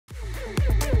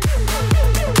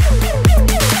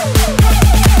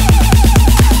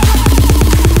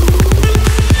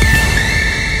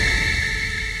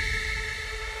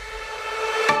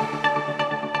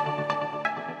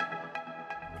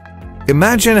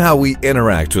Imagine how we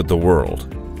interact with the world.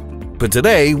 But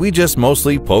today, we just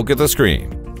mostly poke at the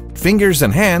screen. Fingers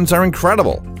and hands are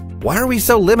incredible. Why are we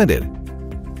so limited?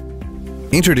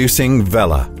 Introducing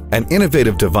Welle, an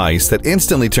innovative device that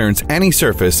instantly turns any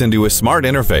surface into a smart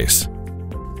interface.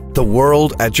 The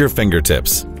world at your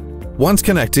fingertips. Once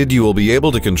connected, you will be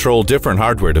able to control different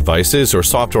hardware devices or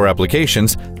software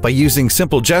applications by using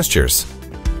simple gestures.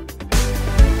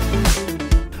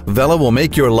 Welle will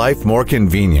make your life more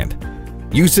convenient.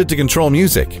 Use it to control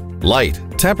music, light,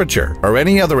 temperature, or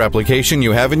any other application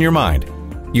you have in your mind.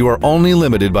 You are only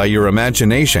limited by your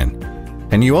imagination,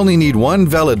 and you only need one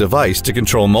Welle device to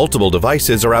control multiple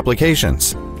devices or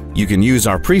applications. You can use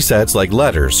our presets like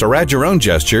letters or add your own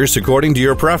gestures according to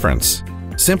your preference.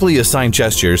 Simply assign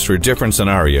gestures for different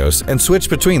scenarios and switch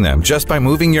between them just by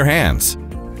moving your hands.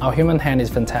 Our human hand is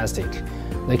fantastic.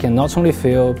 They can not only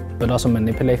feel, but also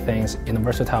manipulate things in a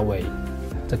versatile way.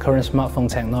 The current smartphone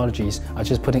technologies are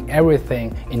just putting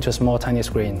everything into a small tiny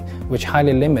screen, which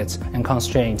highly limits and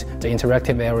constrains the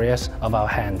interactive areas of our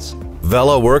hands.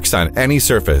 Welle works on any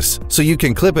surface, so you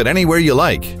can clip it anywhere you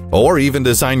like, or even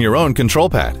design your own control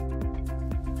pad.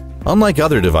 Unlike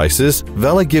other devices,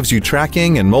 Welle gives you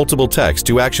tracking and multiple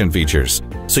text-to-action features,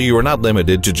 so you are not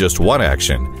limited to just one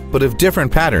action, but have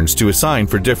different patterns to assign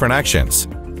for different actions.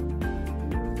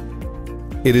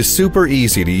 It is super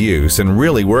easy to use and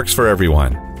really works for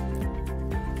everyone.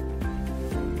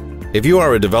 If you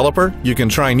are a developer, you can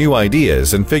try new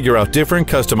ideas and figure out different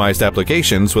customized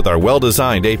applications with our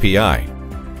well-designed API.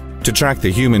 To track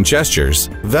the human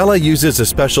gestures, Welle uses a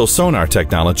special sonar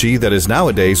technology that is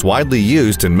nowadays widely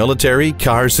used in military,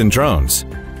 cars, and drones.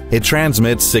 It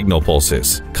transmits signal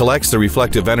pulses, collects the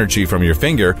reflective energy from your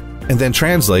finger, and then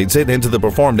translates it into the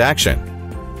performed action.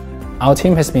 Our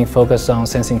team has been focused on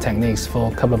sensing techniques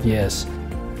for a couple of years.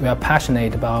 We are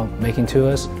passionate about making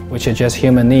tools which adjust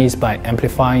human needs by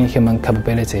amplifying human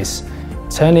capabilities.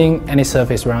 Turning any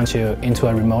surface around you into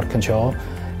a remote control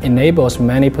enables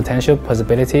many potential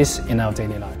possibilities in our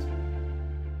daily lives.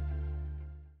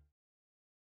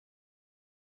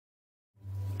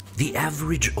 The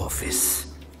average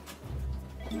office,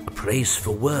 a place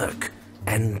for work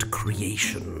and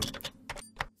creation.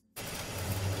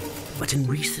 But in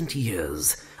recent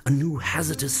years, a new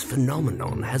hazardous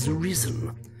phenomenon has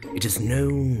arisen. It is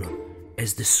known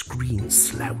as the screen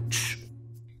slouch.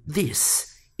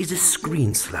 This is a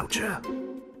screen sloucher.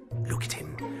 Look at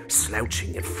him,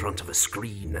 slouching in front of a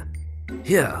screen.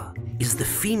 Here is the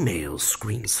female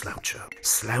screen sloucher,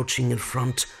 slouching in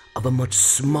front of a much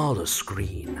smaller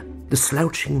screen. The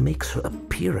slouching makes her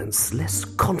appearance less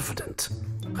confident.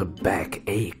 Her back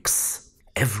aches.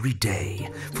 Every day,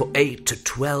 for 8 to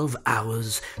 12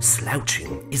 hours,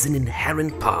 slouching is an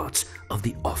inherent part of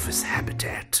the office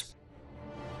habitat.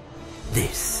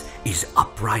 This is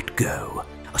UpRightGo,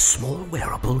 a small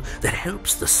wearable that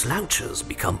helps the slouchers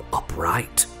become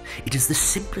upright. It is the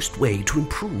simplest way to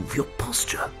improve your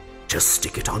posture. Just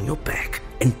stick it on your back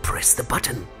and press the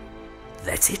button.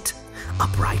 That's it.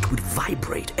 Upright would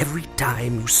vibrate every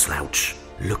time you slouch.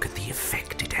 Look at the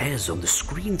effect it has on the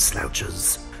screen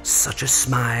slouchers. Such a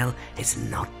smile has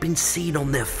not been seen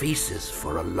on their faces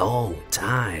for a long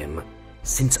time.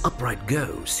 Since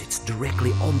UpRightGo sits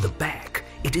directly on the back,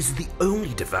 it is the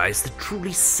only device that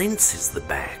truly senses the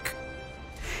back.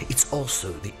 It's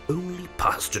also the only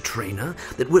posture trainer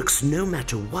that works no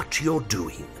matter what you're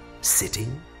doing,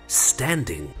 sitting,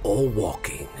 standing, or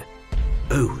walking.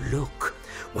 Oh look,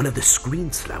 one of the screen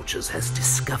slouchers has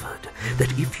discovered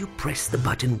that if you press the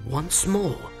button once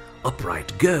more,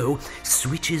 UpRightGo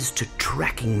switches to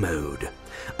tracking mode,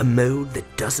 a mode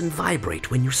that doesn't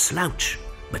vibrate when you slouch,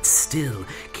 but still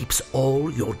keeps all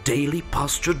your daily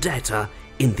posture data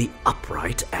in the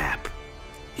Upright app.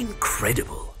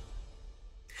 Incredible!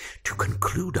 To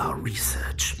conclude our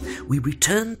research, we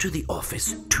returned to the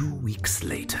office 2 weeks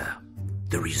later.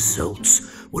 The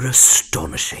results were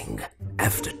astonishing.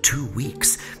 After 2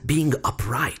 weeks, being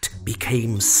upright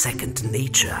became second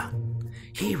nature.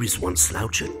 Here is one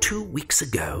sloucher 2 weeks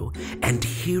ago, and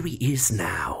here he is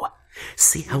now.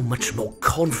 See how much more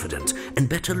confident and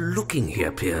better looking he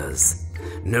appears.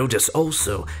 Notice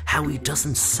also how he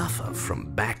doesn't suffer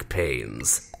from back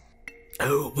pains.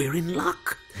 Oh, we're in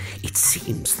luck. It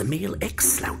seems the male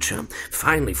ex-sloucher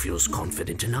finally feels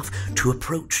confident enough to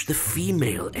approach the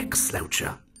female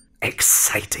ex-sloucher.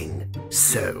 Exciting!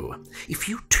 So, if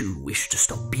you too wish to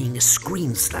stop being a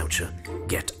screen sloucher,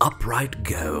 get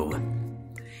UpRightGo.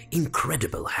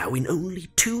 Incredible how in only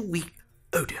 2 weeks...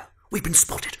 Oh dear, we've been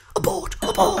spotted. Abort!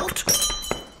 Abort!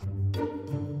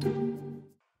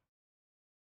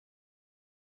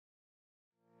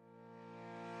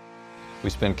 We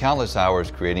spend countless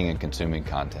hours creating and consuming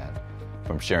content.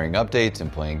 From sharing updates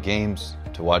and playing games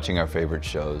to watching our favorite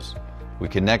shows, we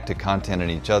connect to content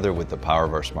and each other with the power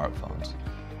of our smartphones.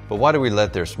 But why do we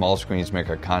let their small screens make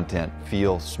our content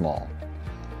feel small?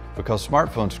 Because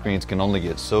smartphone screens can only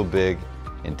get so big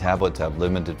and tablets have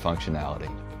limited functionality.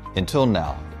 Until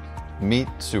now, meet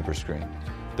SuperScreen,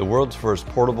 the world's first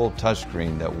portable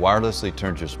touchscreen that wirelessly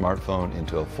turns your smartphone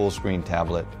into a full-screen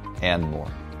tablet and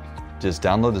more. Just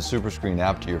download the SuperScreen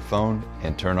app to your phone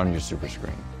and turn on your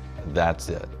SuperScreen. That's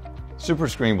it.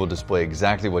 SuperScreen will display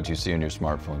exactly what you see on your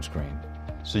smartphone screen,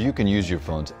 so you can use your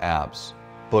phone's apps,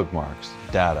 bookmarks,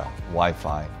 data,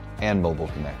 Wi-Fi, and mobile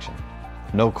connection.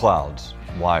 No clouds,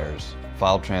 wires,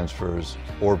 file transfers,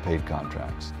 or paid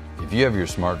contracts. If you have your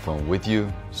smartphone with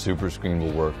you, SuperScreen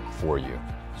will work for you.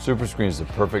 SuperScreen is the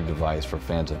perfect device for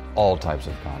fans of all types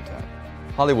of content.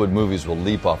 Hollywood movies will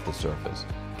leap off the surface.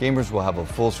 Gamers will have a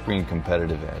full-screen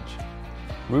competitive edge.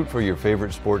 Root for your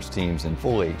favorite sports teams in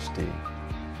full HD.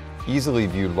 Easily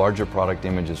view larger product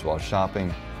images while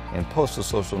shopping, and post to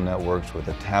social networks with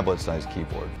a tablet-sized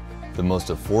keyboard. The most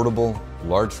affordable,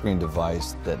 large-screen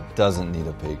device that doesn't need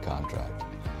a paid contract.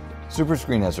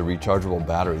 SuperScreen has a rechargeable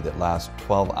battery that lasts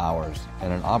 12 hours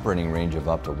and an operating range of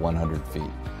up to 100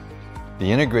 feet.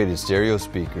 The integrated stereo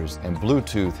speakers and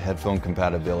Bluetooth headphone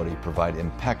compatibility provide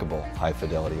impeccable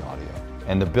high-fidelity audio.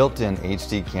 And the built-in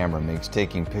HD camera makes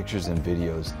taking pictures and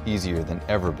videos easier than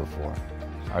ever before.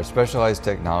 Our specialized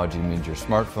technology means your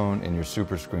smartphone and your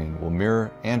SuperScreen will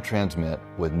mirror and transmit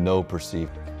with no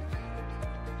perceived.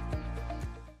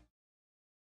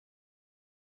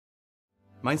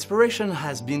 My inspiration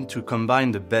has been to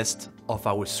combine the best of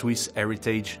our Swiss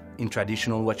heritage in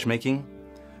traditional watchmaking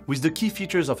with the key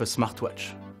features of a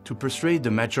smartwatch to persuade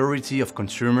the majority of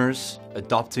consumers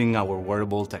adopting our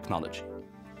wearable technology.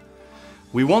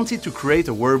 We wanted to create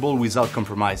a wearable without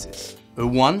compromises, a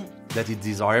one that is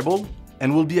desirable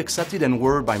and will be accepted and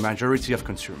worn by majority of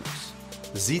consumers.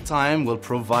 ZeTime will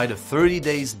provide a 30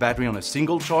 days battery on a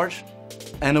single charge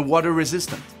and a water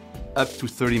resistant, up to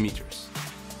 30 meters.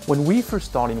 When we first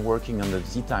started working on the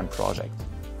ZeTime project,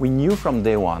 we knew from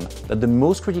day one that the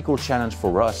most critical challenge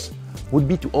for us would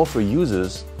be to offer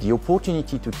users the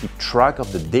opportunity to keep track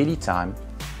of the daily time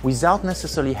without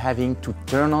necessarily having to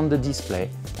turn on the display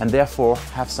and therefore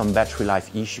have some battery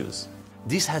life issues.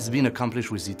 This has been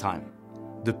accomplished with ZeTime,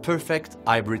 the perfect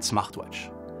hybrid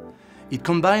smartwatch. It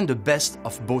combined the best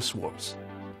of both worlds.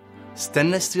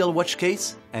 Stainless steel watch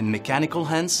case and mechanical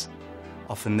hands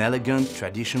of an elegant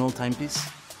traditional timepiece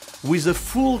with a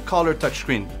full color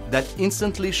touchscreen that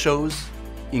instantly shows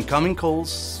incoming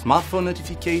calls, smartphone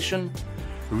notification,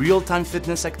 real-time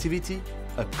fitness activity,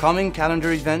 upcoming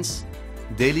calendar events,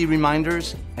 daily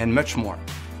reminders, and much more,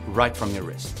 right from your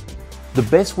wrist. The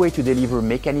best way to deliver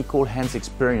mechanical hands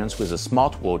experience with a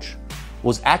smartwatch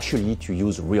was actually to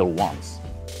use real ones.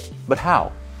 But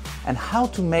how? And how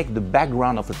to make the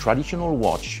background of a traditional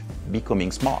watch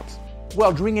becoming smart?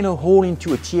 Well, drilling a hole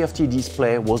into a TFT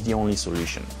display was the only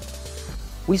solution.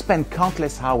 We spent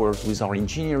countless hours with our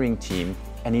engineering team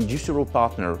and industrial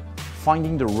partner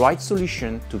finding the right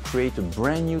solution to create a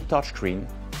brand new touchscreen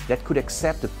that could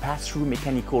accept a pass-through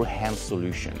mechanical hand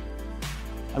solution.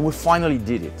 And we finally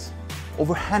did it,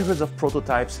 over hundreds of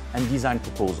prototypes and design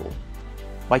proposals.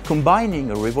 By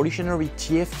combining a revolutionary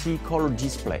TFT color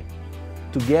display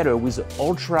together with an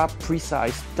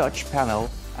ultra-precise touch panel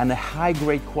and a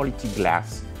high-grade quality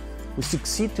glass, we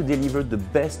succeed to deliver the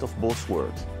best of both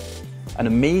worlds. An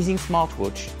amazing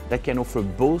smartwatch that can offer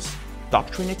both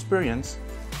touchscreen experience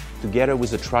together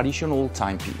with a traditional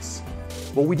timepiece.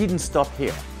 But we didn't stop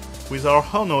here. With our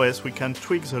own OS, we can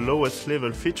tweak the lowest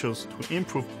level features to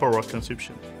improve power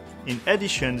consumption. In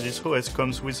addition, this OS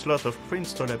comes with a lot of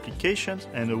pre-installed applications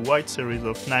and a wide series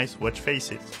of nice watch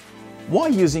faces. Why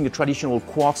using a traditional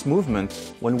quartz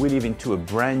movement when we live into a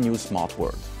brand new smart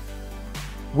world?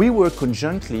 We work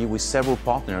conjointly with several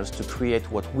partners to create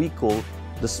what we call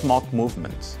the smart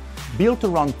movement. Built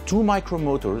around 2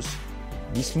 micromotors,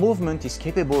 this movement is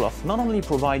capable of not only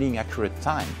providing accurate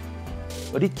time,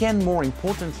 but it can more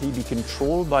importantly be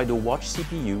controlled by the watch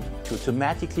CPU to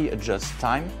automatically adjust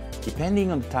time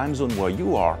depending on the time zone where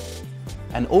you are,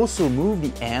 and also move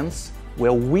the hands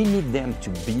where we need them to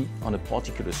be on a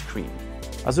particular screen.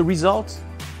 As a result,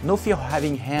 no fear of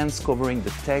having hands covering the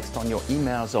text on your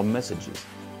emails or messages.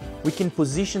 We can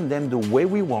position them the way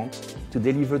we want to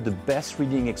deliver the best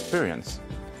reading experience,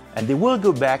 and they will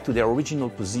go back to their original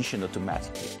position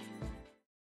automatically.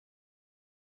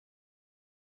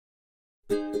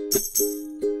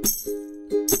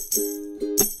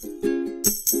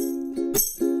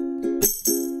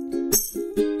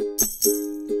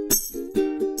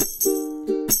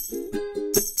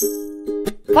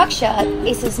 Foxshot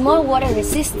is a small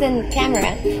water-resistant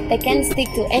camera that can stick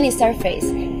to any surface,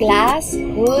 glass,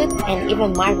 wood, and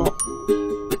even marble.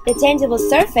 The changeable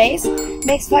surface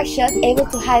makes Foxshot able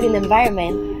to hide in the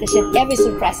environment to shed every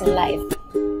surprise in life.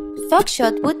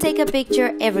 Foxshot would take a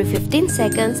picture every 15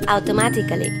 seconds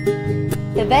automatically.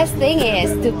 The best thing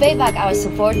is, to pay back our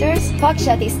supporters,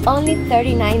 Foxshot is only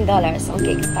 $39 on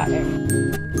Kickstarter.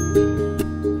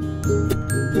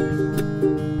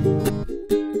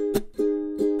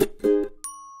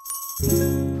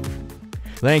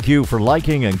 Thank you for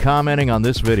liking and commenting on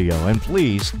this video, and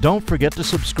please don't forget to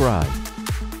subscribe.